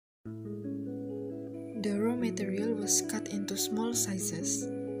The raw material was cut into small sizes.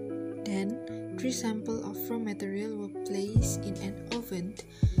 Then, 3 samples of raw material were placed in an oven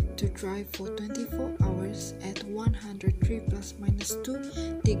to dry for 24 hours at 103 plus minus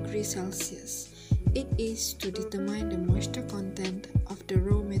 2 degrees Celsius. It is to determine the moisture content of the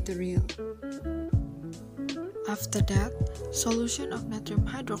raw material. After that, solution of natrium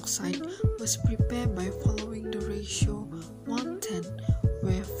hydroxide was prepared by following the ratio 1:10,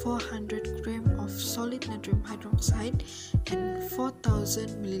 where 400 grams of solid natrium hydroxide and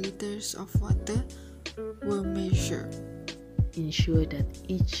 4,000 milliliters of water were measured. Ensure that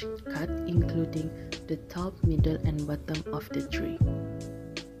each cut including the top, middle and bottom of the tree.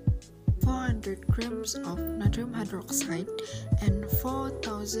 400 grams of natrium hydroxide and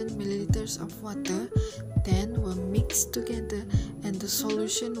 4,000 milliliters of water then were mixed together, and the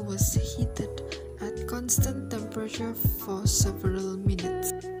solution was heated at constant temperature for several minutes.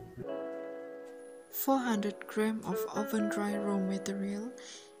 400 grams of oven-dry raw material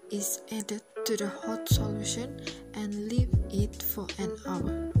is added to the hot solution and leave it for an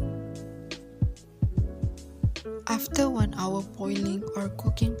hour. After 1 hour boiling or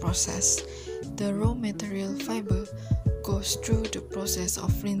cooking process, the raw material fiber goes through the process of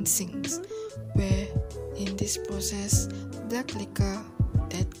rinsing, where in this process, black liquor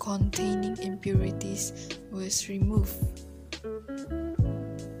that containing impurities was removed.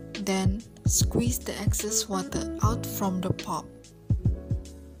 Then, squeeze the excess water out from the pulp.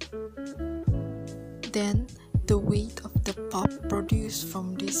 Then, the weight of the pulp produced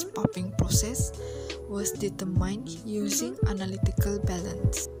from this pulping process was determined using analytical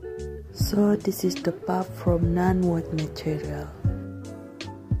balance. So this is the pulp from non-wood material.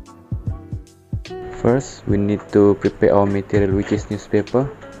 First, we need to prepare our material, which is newspaper,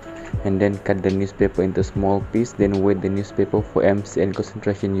 and then cut the newspaper into small pieces, then weight the newspaper for MC and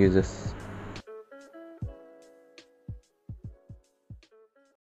concentration uses.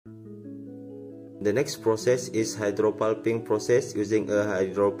 The next process is hydropulping process using a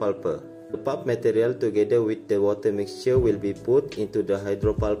hydropulper. The pulp material together with the water mixture will be put into the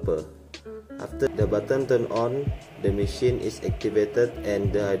hydropulper. After the button turn on, the machine is activated and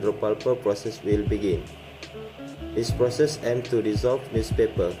the hydropulper process will begin. This process aims to dissolve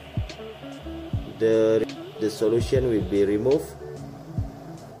newspaper. The solution will be removed.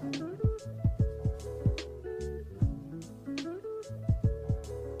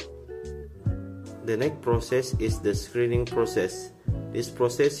 The next process is the screening process. This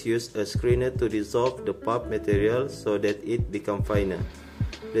process uses a screener to dissolve the pulp material so that it becomes finer.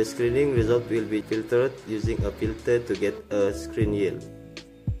 The screening result will be filtered using a filter to get a screen yield.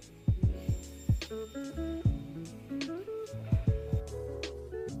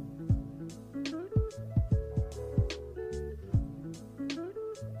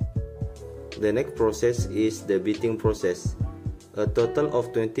 The next process is the beating process. A total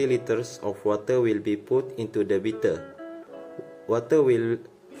of 20 liters of water will be put into the beater. Water will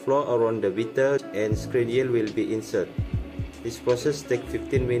flow around the beater and screen yield will be inserted. This process takes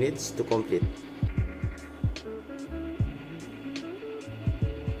 15 minutes to complete.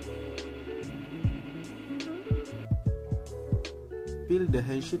 Fill the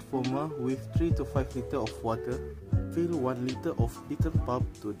handsheet former with 3 to 5 liters of water. Fill 1 liter of beaten pulp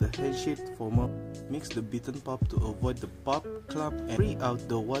to the handsheet former. Mix the beaten pulp to avoid the pulp clump and free out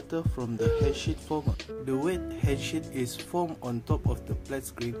the water from the handsheet former. The wet handsheet is formed on top of the flat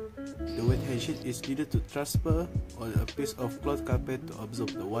screen. The wet handsheet is needed to transfer on a piece of cloth carpet to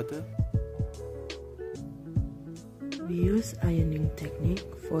absorb the water. We use ironing technique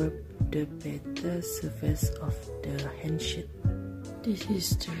for the better surface of the handsheet. This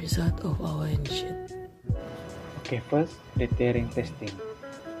is the result of our handsheet. Okay, first, the tearing testing.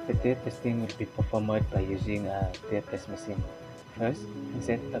 The tear testing will be performed by using a tear test machine. First,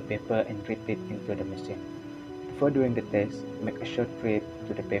 insert a paper and grip it into the machine. Before doing the test, make a short grip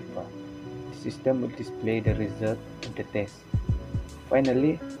to the paper. The system will display the result of the test.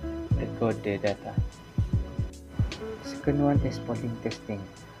 Finally, record the data. Second one is folding testing.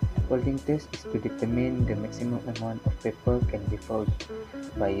 The folding test is to determine the maximum amount of paper can be folded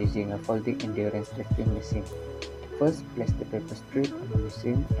by using a folding endurance testing machine. First, place the paper strip on the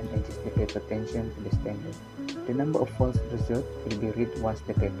machine and adjust the paper tension to the standard. The number of folds result will be read once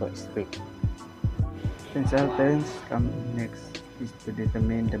the paper is stripped. Tensile test comes next is to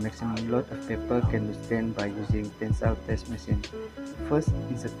determine the maximum load of paper can withstand by using tensile test machine. First,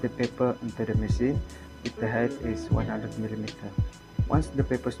 insert the paper into the machine if the height is 100 mm. Once the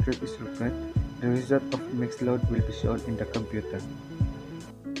paper strip is removed, the result of max load will be shown in the computer.